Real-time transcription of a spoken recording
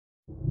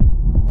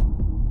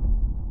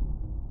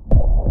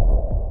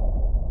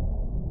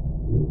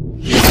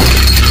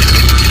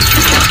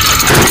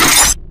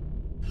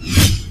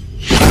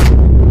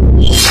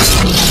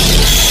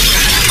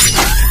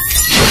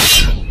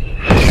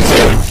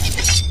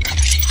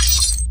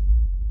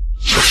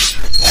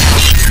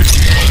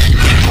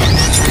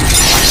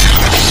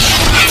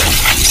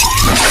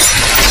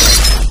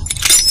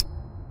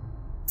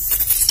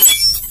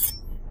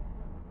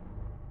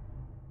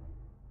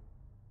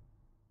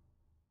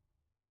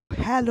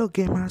Hello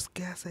gamers,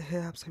 कैसे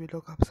हैं आप सभी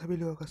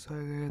लोगों का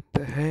स्वागत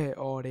है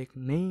और एक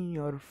नई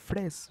और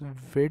फ्रेश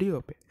वीडियो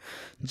पे,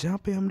 जहाँ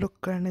पे हम लोग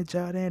करने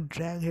जा रहे हैं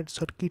ड्रैग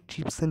हेडशॉट की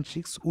tips and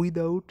tricks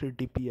without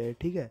DPI.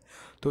 ठीक है,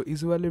 तो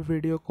इस वाले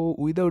वीडियो को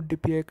विदाउट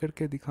डीपीआई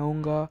करके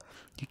दिखाऊंगा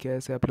कि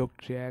कैसे आप लोग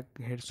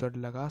ड्रैग हेडशॉट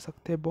लगा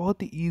सकते हैं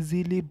बहुत ही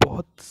ईजीली।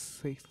 बहुत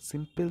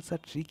सिंपल सा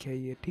ट्रिक है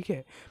ये। ठीक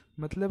है,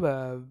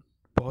 मतलब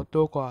बहुत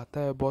लोगों को आता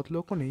है, बहुत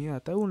लोगों को नहीं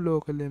आता है। उन लोगों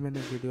के लिए मैंने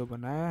वीडियो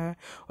बनाया है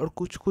और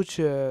कुछ कुछ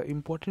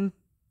इम्पोर्टेंट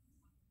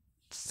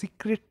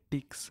सीक्रेट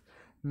टिक्स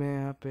मैं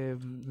यहाँ पे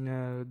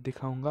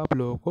दिखाऊंगा आप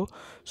लोगों को।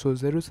 सो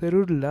ज़रूर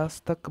ज़रूर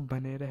लास्ट तक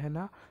बने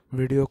रहना,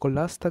 वीडियो को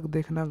लास्ट तक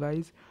देखना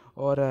गाइज।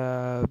 और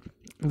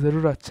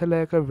ज़रूर अच्छा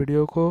लगेगा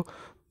वीडियो को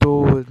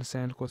तो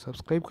चैनल को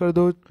सब्सक्राइब कर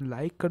दो,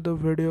 लाइक कर दो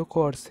वीडियो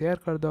को और शेयर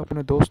कर दो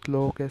अपने दोस्त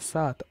लोगों के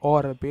साथ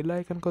और बेल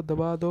आइकन को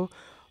दबा दो।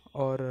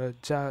 और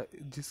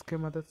जिसके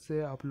मदद से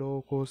आप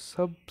लोगों को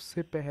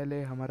सबसे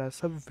पहले हमारा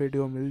सब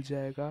वीडियो मिल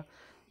जाएगा,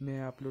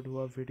 नया अपलोड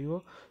हुआ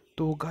वीडियो।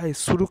 तो गाइस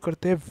शुरू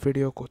करते हैं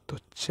वीडियो को। तो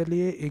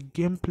चलिए एक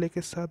गेम प्ले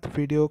के साथ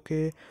वीडियो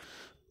के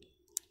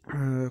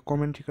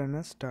कमेंट्री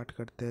करना स्टार्ट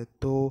करते हैं।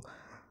 तो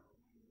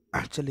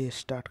चलिए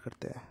स्टार्ट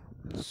करते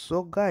हैं।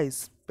 सो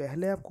गाइस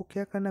पहले आपको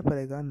क्या करना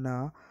पड़ेगा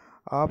ना,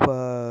 आप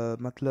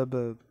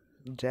मतलब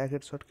ड्रैग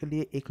हेडशॉट के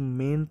लिए एक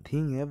मेन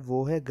थिंग है,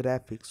 वो है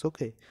ग्राफिक्स।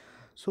 ओके,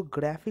 सो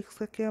ग्राफिक्स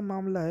का क्या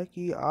मामला है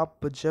कि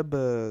आप जब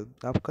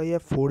आपका यह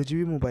 4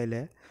 GB मोबाइल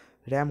है,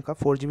 रैम का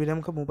 4 GB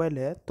रैम का मोबाइल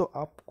है, तो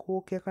आपको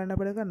क्या करना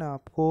पड़ेगा ना,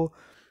 आपको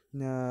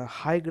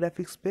हाई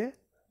ग्राफिक्स पे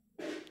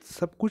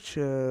सब कुछ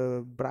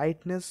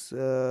ब्राइटनेस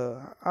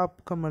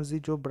आपका मर्ज़ी,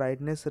 जो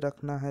ब्राइटनेस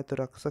रखना है तो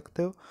रख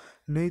सकते हो,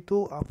 नहीं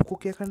तो आपको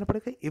क्या करना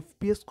पड़ेगा,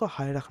 एफपीएस को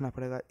हाई रखना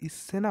पड़ेगा।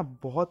 इससे ना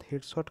बहुत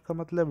हेडशॉट का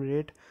मतलब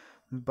रेट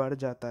बढ़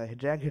जाता है,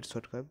 ड्रैग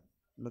हेडशॉट का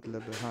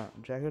मतलब, हाँ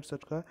ड्रैग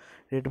हेडशॉट का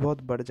रेट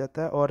बहुत बढ़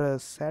जाता है। और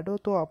शैडो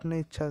तो अपने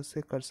इच्छा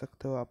से कर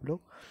सकते हो आप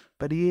लोग,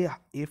 पर ये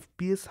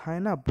एफपीएस हाई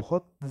ना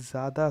बहुत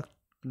ज़्यादा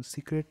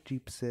सीक्रेट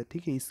टिप्स है।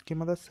 ठीक है, इसकी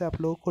मदद से आप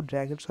लोगों को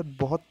ड्रैग हेडशॉट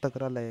बहुत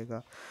तगड़ा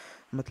लगेगा।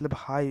 मतलब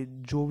हाई,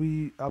 जो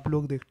भी आप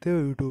लोग देखते हो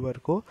यूट्यूबर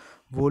को,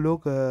 वो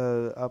लोग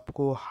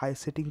आपको हाई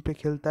सेटिंग पे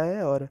खेलता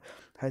है और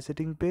हाई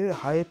सेटिंग पे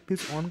हाई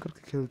एफपीएस ऑन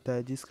करके खेलता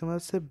है, जिसकी मदद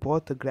से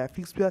बहुत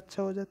ग्राफिक्स भी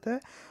अच्छा हो जाता है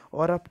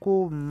और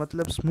आपको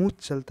मतलब स्मूथ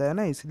चलता है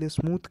ना, इसलिए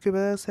स्मूथ की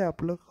वजह से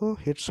आप लोग को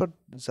हेडशॉट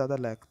ज़्यादा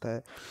लगता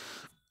है।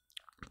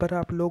 पर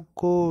आप लोग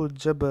को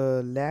जब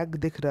लैग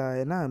दिख रहा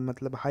है ना,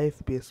 मतलब हाई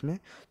एफपीएस में,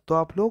 तो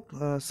आप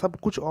लोग सब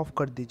कुछ ऑफ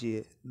कर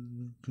दीजिए।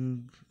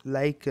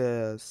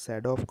 लाइक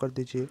शैडो ऑफ कर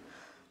दीजिए,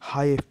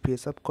 हाई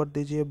एफपीएस अप कर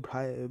दीजिए,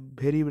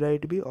 वेरी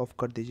ब्राइट भी ऑफ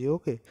कर दीजिए।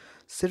 ओके,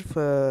 सिर्फ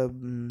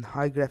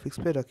हाई ग्राफिक्स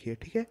पे रखिए।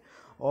 ठीक है,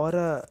 और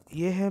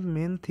ये है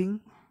मेन थिंग,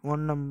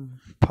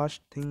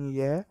 फर्स्ट थिंग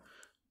ये है।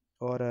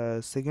 और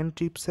सेकंड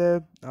टिप्स है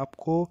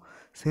आपको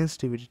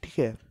सेंसिटिविटी। ठीक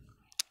है,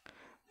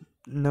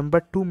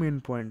 नंबर 2 मेन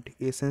पॉइंट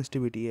ये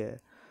सेंसिटिविटी है।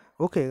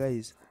 ओके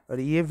गाइज, और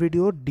ये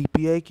वीडियो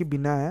डीपीआई के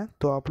बिना है,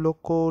 तो आप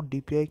लोग को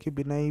डीपीआई के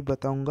बिना ही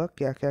बताऊंगा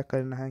क्या क्या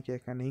करना है, क्या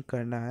क्या नहीं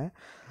करना है।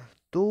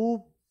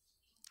 तो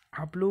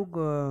आप लोग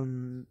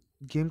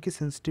गेम की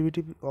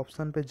सेंसिटिविटी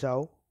ऑप्शन पे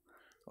जाओ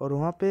और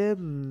वहाँ पे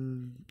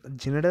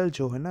जनरल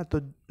जो है ना,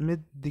 तो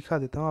मैं दिखा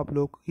देता हूँ आप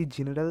लोगों को कि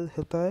जनरल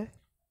होता है,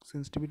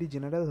 सेंसिटिविटी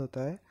जनरल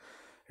होता है,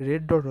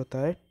 रेड डॉट होता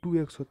है,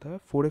 2x होता है,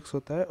 4x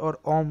होता है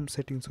और ओम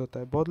सेटिंग्स होता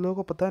है। बहुत लोगों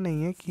को पता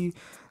नहीं है कि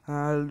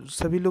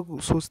सभी लोग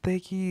सोचते हैं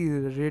कि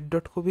रेड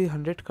डॉट को भी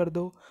 100 कर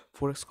दो,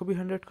 4x को भी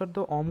 100 कर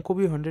दो, ओम को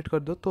भी 100 कर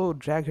दो तो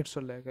ड्रैग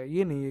हेडशॉट लगेगा।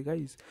 ये नहीं है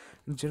गाइस,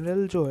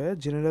 जनरल जो है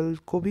जनरल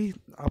को भी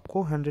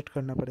आपको 100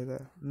 करना पड़ेगा,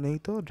 नहीं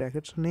तो ड्रैग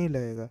हेडशॉट नहीं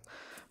लगेगा।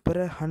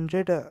 पर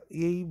 100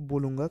 यही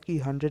बोलूँगा कि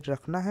 100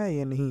 रखना है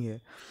या नहीं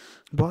है।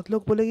 बहुत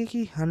लोग बोलेंगे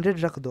कि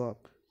 100 रख दो,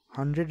 आप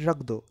 100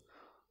 रख दो,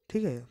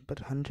 ठीक है,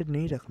 पर 100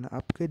 नहीं रखना,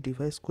 आपके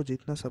डिवाइस को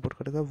जितना सपोर्ट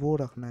करेगा वो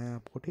रखना है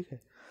आपको। ठीक है,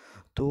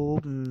 तो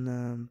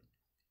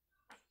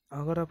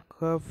अगर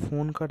आपका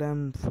फ़ोन का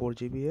रैम 4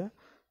 GB है,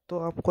 तो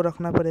आपको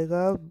रखना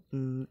पड़ेगा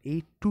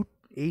 80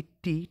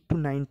 to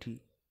 90।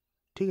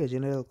 ठीक है,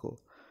 जनरल को।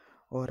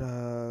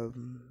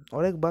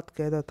 और एक बात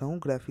कह देता हूँ,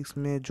 ग्राफिक्स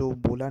में जो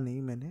बोला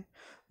नहीं मैंने,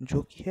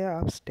 जो कि है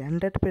आप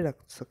स्टैंडर्ड पे रख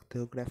सकते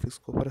हो ग्राफिक्स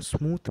को, पर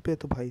स्मूथ पे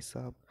तो भाई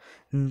साहब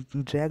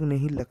ड्रैग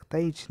नहीं लगता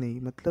ही नहीं,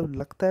 मतलब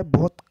लगता है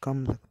बहुत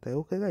कम लगता है।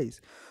 ओके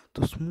गाइस,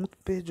 तो स्मूथ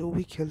पे जो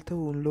भी खेलते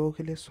हो उन लोगों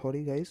के लिए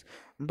सॉरी गाइस,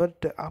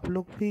 बट आप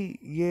लोग भी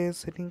ये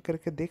सेटिंग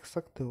करके देख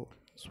सकते हो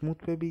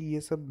स्मूथ पे भी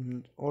ये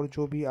सब। और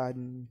जो भी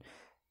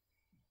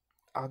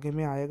आगे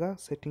में आएगा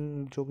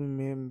सेटिंग, जो भी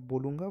मैं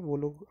बोलूँगा वो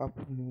लोग आप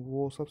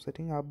वो सब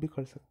सेटिंग आप भी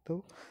कर सकते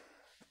हो।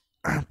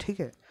 ठीक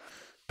है,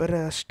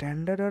 पर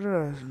स्टैंडर्ड और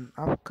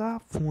आपका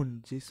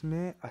फ़ोन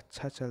जिसमें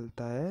अच्छा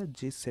चलता है,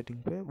 जिस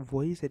सेटिंग पे,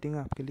 वही सेटिंग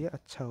आपके लिए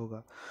अच्छा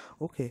होगा।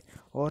 ओके,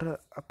 और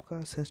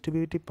आपका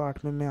सेंसिटिविटी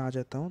पार्ट में मैं आ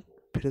जाता हूँ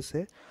फिर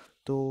से।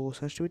 तो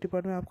सेंसिटिविटी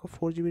पार्ट में आपका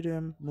 4 GB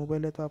रैम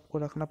मोबाइल है, तो आपको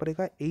रखना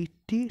पड़ेगा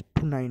 80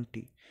 to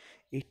 90।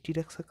 80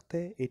 रख सकते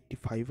हैं,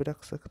 85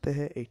 रख सकते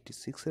हैं,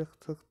 86 रख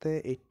सकते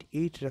हैं,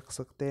 88 रख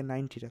सकते हैं,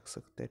 90 रख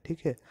सकते हैं।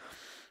 ठीक है,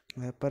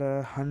 पर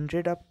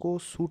 100 आपको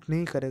सूट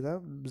नहीं करेगा।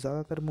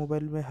 ज़्यादातर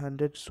मोबाइल में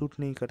 100 सूट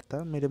नहीं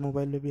करता, मेरे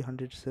मोबाइल में भी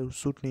 100 से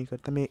सूट नहीं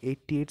करता। मैं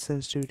 88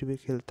 सेंसिटिविटी पे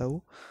खेलता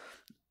हूँ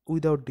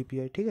विदाउट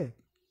DPI, ठीक है।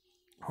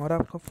 और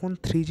आपका फ़ोन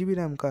 3 GB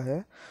रैम का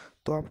है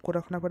तो आपको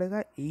रखना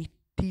पड़ेगा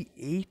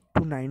 88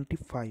 to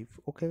 95,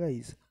 ओके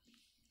गाइज।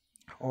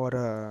 और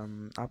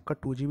आपका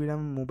 2 GB रैम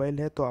मोबाइल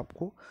है तो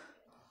आपको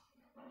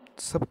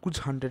सब कुछ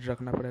 100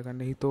 रखना पड़ेगा,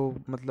 नहीं तो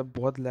मतलब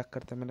बहुत लैग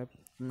करता है,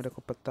 मेरे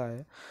को पता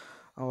है।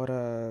 और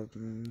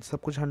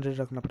सब कुछ 100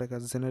 रखना पड़ेगा,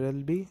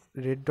 जनरल भी,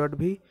 रेड डॉट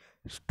भी,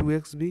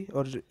 2x भी।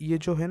 और ये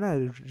जो है ना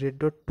रेड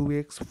डॉट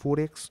 2x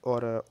 4x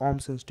और ऑम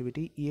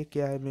सेंसिटिविटी, ये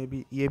क्या है मैं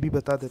भी ये भी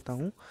बता देता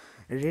हूँ।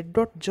 रेड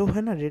डॉट जो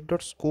है ना, रेड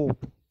डॉट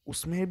स्कोप,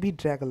 उसमें भी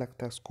ड्रैग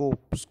लगता है।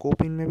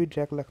 स्कोप इन में भी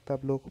ड्रैग लगता है,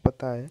 आप लोगों को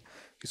पता है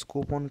कि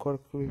स्कोप ऑन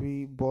करके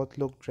भी बहुत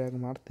लोग ड्रैग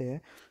मारते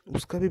हैं।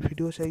 उसका भी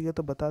वीडियो चाहिए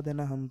तो बता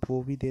देना, हम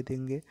वो भी दे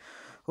देंगे,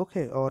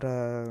 ओके। और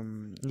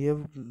ये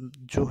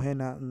जो है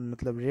ना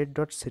मतलब रेड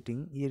डॉट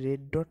सेटिंग, ये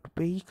रेड डॉट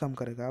पे ही काम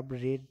करेगा। आप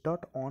रेड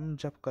डॉट ऑन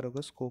जब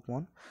करोगे स्कोप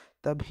ऑन,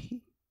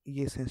 तभी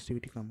ये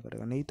सेंसिटिविटी काम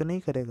करेगा, नहीं तो नहीं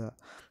करेगा।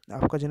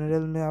 आपका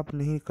जनरल में आप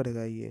नहीं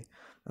करेगा, ये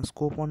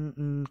स्कोप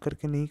ऑन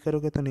करके नहीं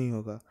करोगे तो नहीं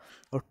होगा।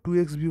 और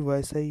 2x भी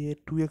वैसा ही है,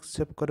 2x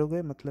जब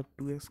करोगे मतलब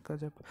 2x का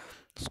जब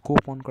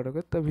स्कोप ऑन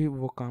करोगे तभी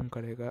वो काम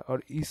करेगा।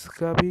 और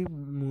इसका भी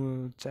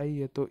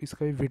चाहिए तो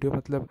इसका भी वीडियो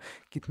मतलब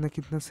कितना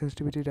कितना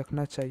सेंसिटिविटी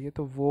रखना चाहिए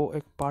तो वो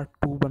एक पार्ट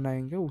 2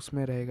 बनाएंगे,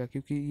 उसमें रहेगा,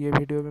 क्योंकि ये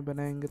वीडियो में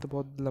बनाएंगे तो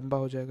बहुत लंबा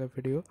हो जाएगा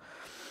वीडियो,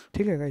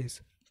 ठीक है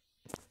गाइस।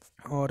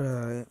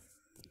 और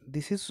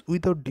दिस इज़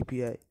विदाउट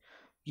DPI,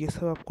 ये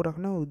सब आपको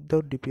रखना है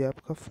विदाउट DPI।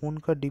 आपका फ़ोन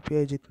का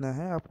DPI जितना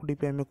है आपको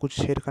DPI में कुछ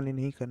छेड़खानी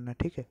नहीं करना,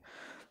 ठीक है।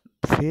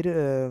 फिर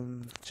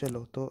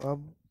चलो तो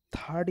अब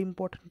थर्ड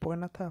इम्पोर्टेंट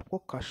पॉइंट आता है आपको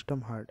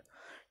कस्टम हार्ड,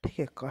 ठीक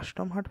है।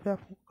 कस्टम हार्ड पे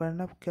आपको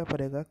करना क्या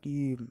पड़ेगा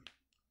कि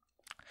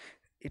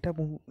इटा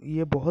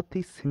ये बहुत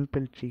ही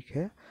सिंपल ट्रिक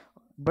है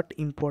बट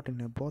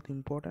इम्पोर्टेंट है, बहुत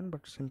इम्पोर्टेंट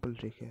बट सिंपल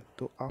ट्रिक है।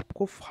 तो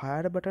आपको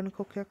फायर बटन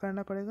को क्या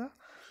करना पड़ेगा,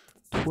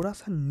 थोड़ा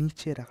सा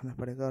नीचे रखना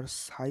पड़ेगा और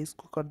साइज़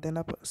को कर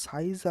देना।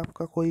 साइज़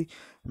आपका कोई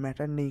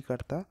मैटर नहीं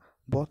करता।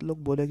 बहुत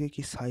लोग बोलेंगे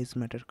कि साइज़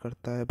मैटर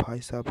करता है,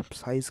 भाई साहब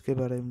साइज़ के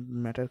बारे में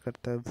मैटर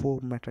करता है, वो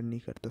मैटर नहीं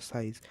करता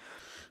साइज़।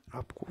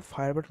 आपको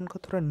फायर बटन को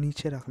थोड़ा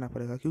नीचे रखना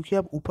पड़ेगा, क्योंकि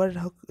आप ऊपर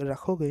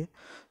रखोगे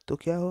तो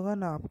क्या होगा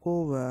ना,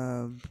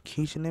 आपको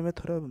खींचने में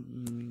थोड़ा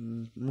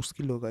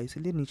मुश्किल होगा,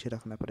 इसलिए नीचे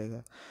रखना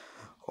पड़ेगा।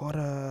 और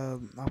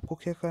आपको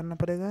क्या करना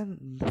पड़ेगा,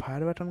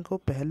 फायर बटन को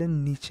पहले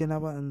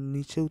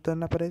नीचे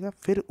उतरना पड़ेगा,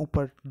 फिर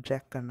ऊपर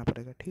ड्रैग करना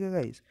पड़ेगा, ठीक है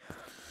गाइस।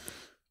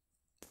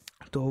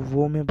 तो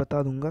वो मैं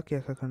बता दूंगा क्या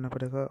क्या करना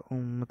पड़ेगा,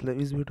 मतलब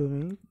इस वीडियो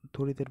में ही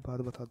थोड़ी देर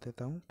बाद बता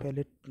देता हूँ।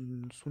 पहले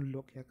सुन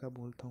लो क्या क्या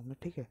बोलता हूँ मैं,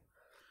 ठीक है।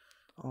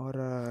 और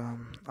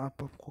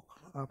आपको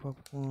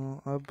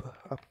अब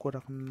आपको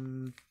रख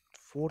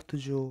फोर्थ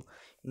जो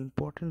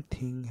इम्पोर्टेंट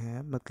थिंग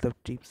है मतलब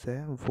टिप्स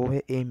है, वो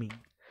है एमिंग।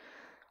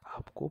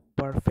 आपको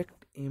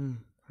परफेक्ट एम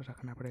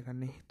रखना पड़ेगा,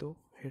 नहीं तो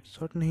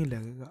हेडशॉट नहीं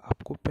लगेगा।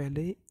 आपको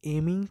पहले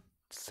एमिंग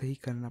सही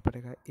करना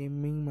पड़ेगा।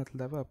 एमिंग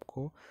मतलब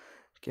आपको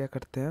क्या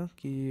करते हैं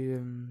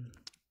कि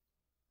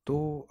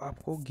तो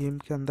आपको गेम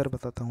के अंदर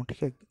बताता हूँ,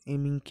 ठीक है,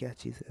 एमिंग क्या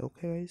चीज़ है,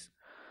 ओके गाइस।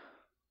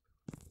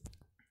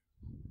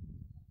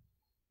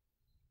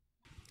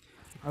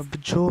 अब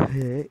जो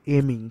है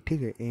एमिंग,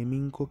 ठीक है,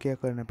 एमिंग को क्या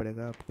करना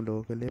पड़ेगा, आपको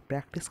लोगों के लिए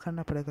प्रैक्टिस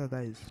करना पड़ेगा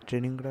गाइस।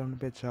 ट्रेनिंग ग्राउंड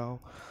पे जाओ,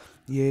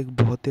 ये एक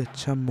बहुत ही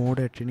अच्छा मोड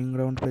है। ट्रेनिंग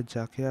ग्राउंड पे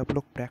जाके आप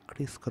लोग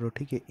प्रैक्टिस करो,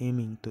 ठीक है।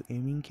 एमिंग, तो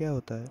एमिंग क्या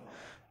होता है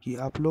कि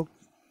आप लोग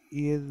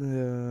ये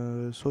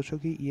सोचो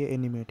कि ये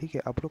एनिमे है, ठीक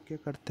है। आप लोग क्या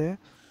करते हैं,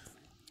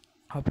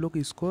 आप लोग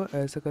इसको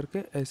ऐसे करके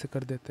ऐसे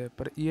कर देते हैं,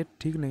 पर ये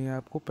ठीक नहीं है।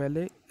 आपको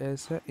पहले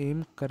ऐसा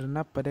एम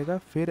करना पड़ेगा,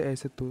 फिर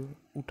ऐसे तो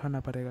उठाना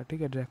पड़ेगा,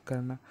 ठीक है, ड्रैग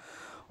करना।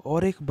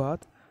 और एक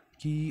बात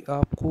कि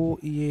आपको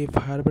ये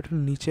फायर बटन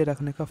नीचे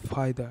रखने का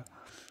फ़ायदा,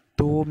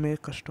 तो मैं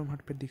कस्टम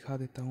हट पे दिखा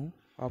देता हूँ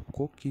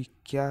आपको कि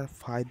क्या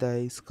फ़ायदा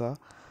है इसका।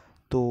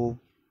 तो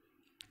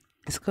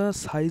इसका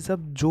साइज़ आप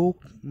जो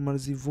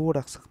मर्ज़ी वो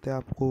रख सकते हैं,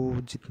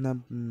 आपको जितना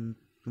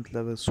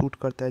मतलब सूट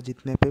करता है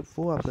जितने पे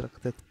वो आप रख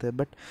सकते हैं,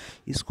 बट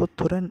इसको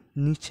थोड़ा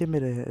नीचे में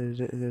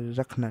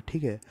रखना,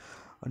 ठीक है,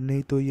 और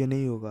नहीं तो ये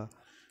नहीं होगा,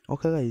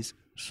 ओके गाइस।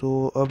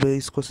 सो अब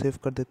इसको सेव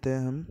कर देते हैं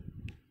हम।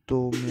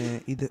 तो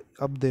मैं इधर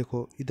अब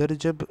देखो, इधर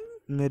जब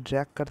मैं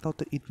ड्रैग करता हूँ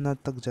तो इतना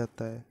तक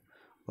जाता है,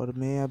 और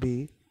मैं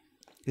अभी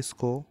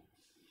इसको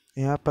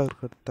यहाँ पर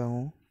करता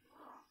हूँ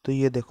तो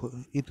ये देखो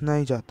इतना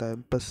ही जाता है,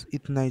 बस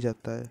इतना ही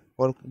जाता है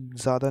और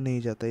ज़्यादा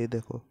नहीं जाता। ये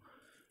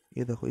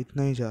देखो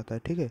इतना ही जाता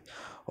है, ठीक है।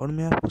 और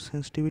मैं आपको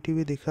सेंसिटिविटी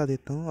भी दिखा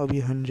देता हूँ। अब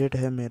ये 100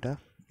 है मेरा,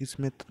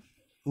 इसमें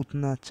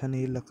उतना अच्छा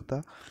नहीं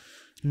लगता,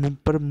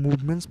 पर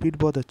मूवमेंट स्पीड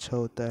बहुत अच्छा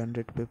होता है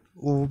 100 पे।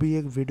 वो भी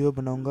एक वीडियो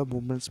बनाऊंगा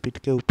मूवमेंट स्पीड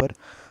के ऊपर,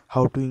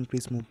 how to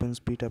increase movement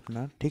speed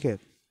अपना, ठीक है।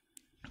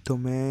 तो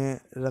मैं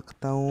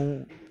रखता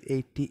हूँ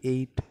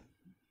 88,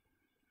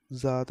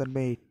 ज़्यादातर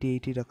मैं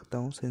 88 ही रखता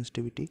हूँ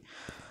सेंसिटिविटी।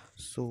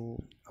 सो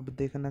अब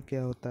देखना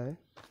क्या होता है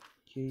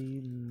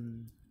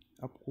कि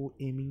आपको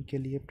एमिंग के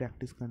लिए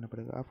प्रैक्टिस करना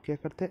पड़ेगा। आप क्या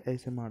करते हैं,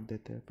 ऐसे मार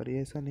देते हैं, पर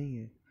ये ऐसा नहीं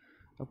है।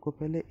 आपको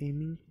पहले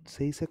एमिंग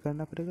सही से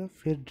करना पड़ेगा,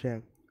 फिर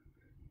ड्रैग।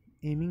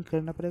 एमिंग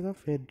करना पड़ेगा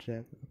फिर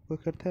ड्रैग। आपको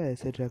करता है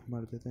ऐसे ड्रैग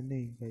मार देता है,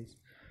 नहीं गाइस,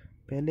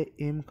 पहले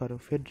एम करो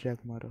फिर ड्रैग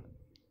मारो।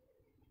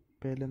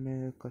 पहले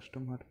मैं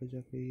कस्टम हार्ट पे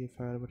जाके ये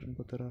फायर बटन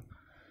को थोड़ा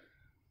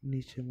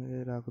नीचे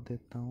में रख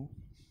देता हूँ।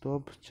 तो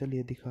अब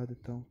चलिए दिखा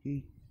देता हूँ कि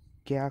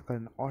क्या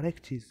करना। और एक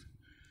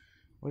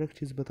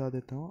चीज़ बता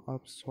देता हूँ,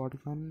 आप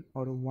शॉटगन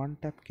और वन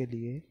टैप के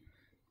लिए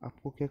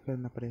आपको क्या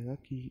करना पड़ेगा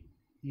कि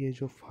ये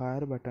जो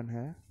फायर बटन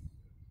है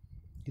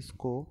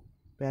इसको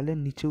पहले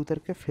नीचे उतर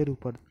के फिर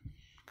ऊपर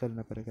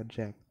करना पड़ेगा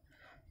ड्रैग।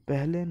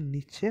 पहले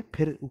नीचे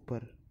फिर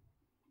ऊपर,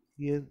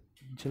 ये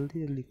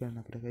जल्दी जल्दी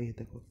करना पड़ेगा। ये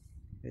देखो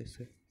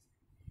ऐसे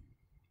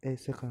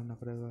ऐसे करना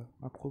पड़ेगा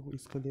आपको।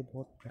 इसके लिए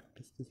बहुत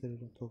प्रैक्टिस की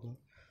ज़रूरत होगा।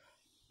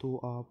 तो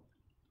आप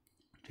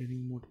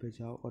ट्रेनिंग मोड पे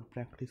जाओ और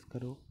प्रैक्टिस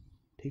करो,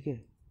 ठीक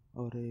है।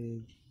 और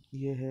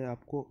ये है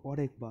आपको और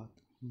एक बात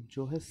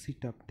जो है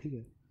सीटअप, ठीक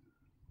है।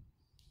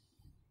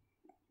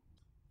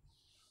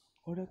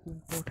 और एक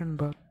इम्पोर्टेंट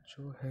बात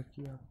जो है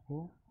कि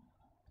आपको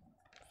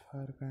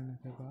फायर करने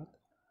के बाद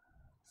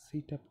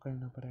सीटअप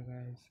करना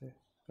पड़ेगा। ऐसे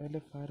पहले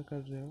फायर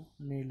कर रहे हो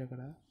नहीं लग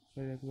रहा,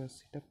 फिर एक बार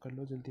सीटअप कर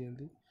लो जल्दी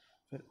जल्दी,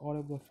 फिर और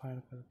एक बार फायर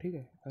करो, ठीक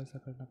है। ऐसा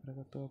करना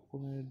पड़ेगा। तो आपको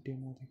मैं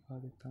डेमो दिखा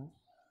देता हूँ,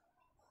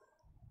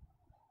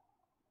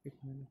 एक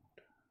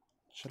मिनट।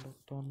 चलो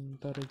तो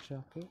अंदर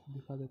जाके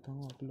दिखा देता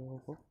हूँ आप लोगों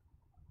को।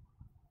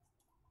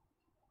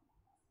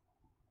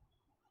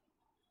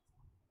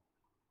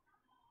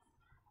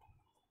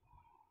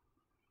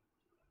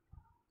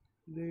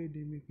 रे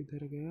डेमी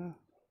किधर गया?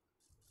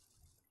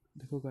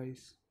 देखो गाइस,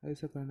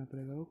 ऐसा करना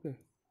पड़ेगा, ओके।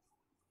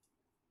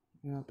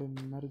 यहाँ पे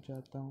मर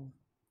जाता हूँ,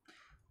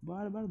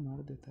 बार बार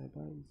मार देता है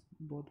भाई,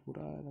 बहुत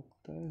बुरा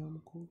लगता है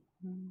हमको।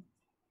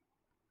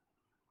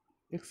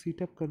 एक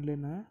सीटअप कर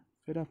लेना है,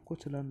 फिर आपको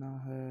चलाना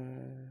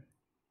है।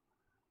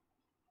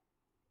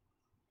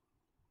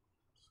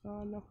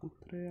 साला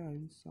कुतरेया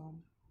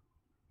इंसान,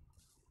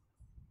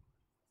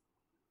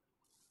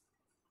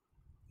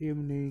 एम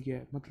नहीं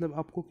किया। मतलब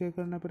आपको क्या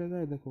करना पड़ेगा,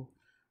 ये देखो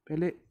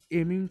पहले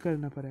एमिंग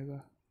करना पड़ेगा।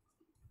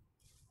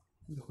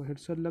 देखो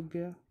हेडशॉट लग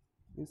गया,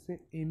 इसे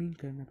एमिंग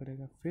करना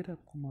पड़ेगा, फिर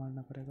आपको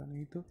मारना पड़ेगा,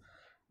 नहीं तो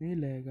नहीं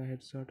लगेगा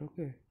हेडशॉट,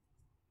 ओके।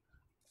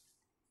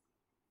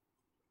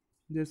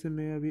 जैसे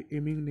मैं अभी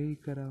एमिंग नहीं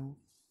कर रहा हूँ,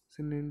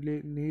 इसे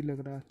नहीं लग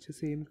रहा, अच्छे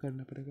से एम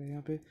करना पड़ेगा।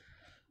 यहाँ पे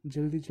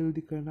जल्दी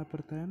जल्दी करना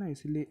पड़ता है ना,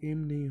 इसलिए एम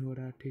नहीं हो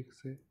रहा ठीक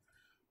से।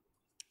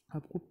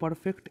 आपको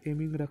परफेक्ट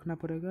एमिंग रखना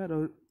पड़ेगा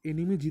और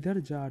एनिमी जिधर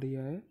जा रही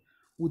है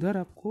उधर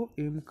आपको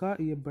एम का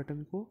ये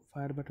बटन को,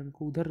 फायर बटन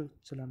को उधर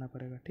चलाना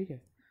पड़ेगा, ठीक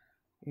है।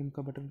 एम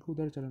का बटन को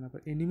उधर चलाना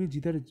पड़ेगा, एनिमी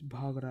जिधर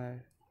भाग रहा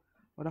है,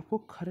 और आपको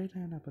खड़े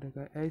रहना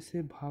पड़ेगा।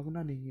 ऐसे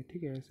भागना नहीं है,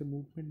 ठीक है, ऐसे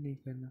मूवमेंट नहीं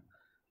करना,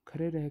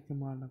 खड़े रह के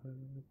मारना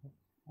पड़ेगा। देखो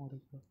और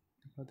एक बार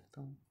दिखा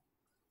देता हूँ।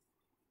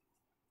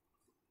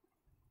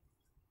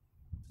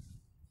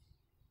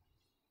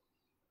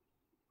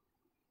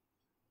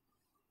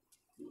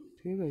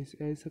 ठीक है, इस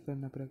ऐसे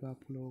करना पड़ेगा आप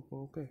लोगों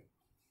को, ओके।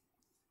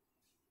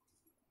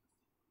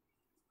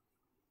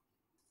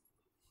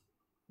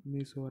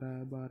 मिस हो रहा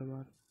है बार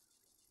बार,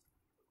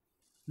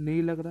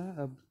 नहीं लग रहा है,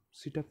 अब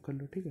सिटअप कर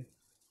लो, ठीक है।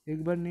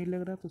 एक बार नहीं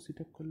लग रहा तो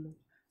सिटअप कर लो,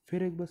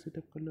 फिर एक बार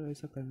सिटअप कर लो,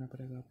 ऐसा करना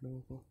पड़ेगा आप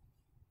लोगों को।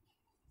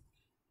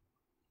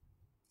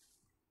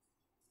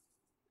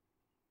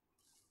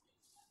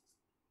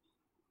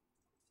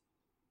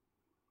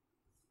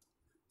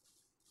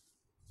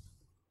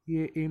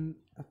 ये एम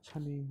अच्छा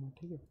नहीं हुआ,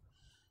 ठीक है।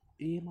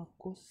 एम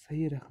आपको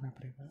सही रखना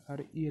पड़ेगा।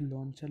 और ये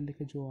लॉन्चर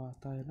लेके जो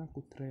आता है ना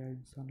कुतरे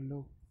इंसान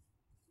लोग,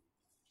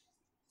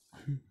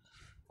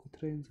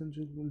 कुतरे इंसान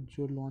जो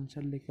जो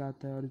लॉन्चर लेके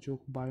आता है और जो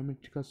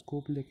बायोमेट्रिक का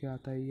स्कोप लेके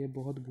आता है, ये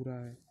बहुत बुरा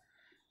है।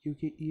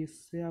 क्योंकि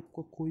इससे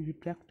आपको कोई भी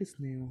प्रैक्टिस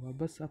नहीं होगा,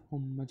 बस आपको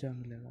मज़ा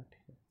मिलेगा,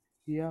 ठीक है।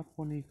 ये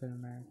आपको नहीं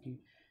करना है कि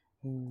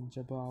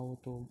जब आओ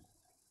तो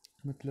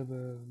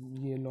मतलब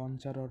ये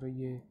लॉन्चर और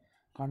ये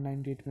कार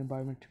 98 में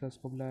बायोमेट्रिक का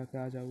स्कोप लगा के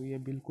आ जाओ, ये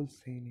बिल्कुल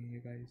सही नहीं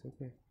है गाइस,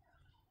 ओके।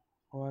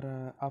 और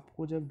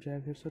आपको जब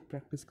ड्रैग हेडशॉट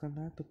प्रैक्टिस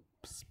करना है तो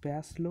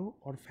स्पैस लो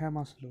और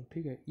फेमस लो,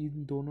 ठीक है।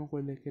 इन दोनों को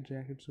लेके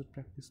ड्रैग हेडशॉट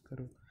प्रैक्टिस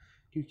करो,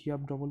 क्योंकि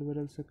आप डबल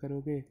बैरल से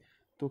करोगे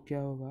तो क्या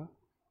होगा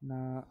ना,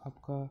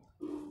 आपका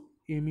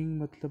एमिंग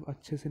मतलब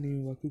अच्छे से नहीं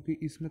होगा, क्योंकि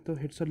इसमें तो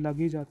हेडशॉट लग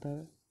ही जाता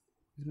है।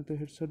 इसमें तो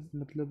हेडशॉट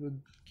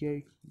मतलब क्या,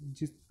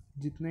 जिस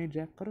जितना ही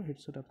ड्रैग करो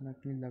हेडशॉट अपना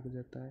अपनी लग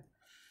जाता है,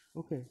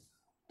 ओके।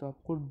 तो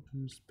आपको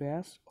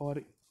स्पैस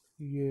और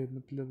ये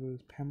मतलब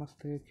फेमस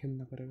से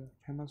खेलना पड़ेगा।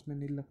 फेमस में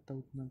नहीं लगता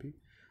उतना भी,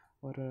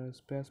 और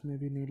स्पैस में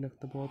भी नहीं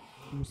लगता,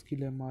 बहुत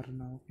मुश्किल है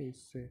मारना, ओके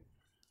इससे।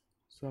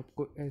 सो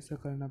आपको ऐसा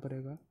करना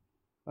पड़ेगा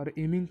और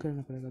एमिंग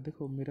करना पड़ेगा।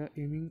 देखो मेरा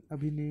एमिंग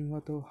अभी नहीं हुआ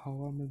तो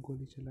हवा में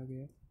गोली चला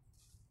गया,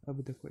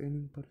 अब देखो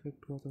एमिंग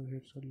परफेक्ट हुआ तो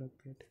हेडशॉट लग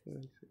गया, ठीक है।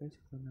 ऐसे ऐसे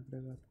करना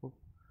पड़ेगा आपको।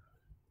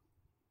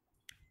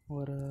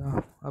 और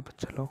अब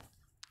चलो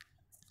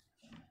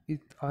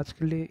आज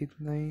के लिए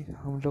इतना ही।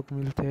 हम लोग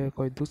मिलते हैं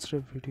कोई दूसरे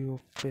वीडियो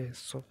पे।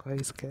 सो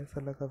गाइस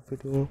कैसा लगा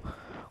वीडियो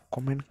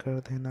कमेंट कर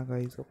देना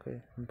गाइस, ओके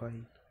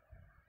बाय।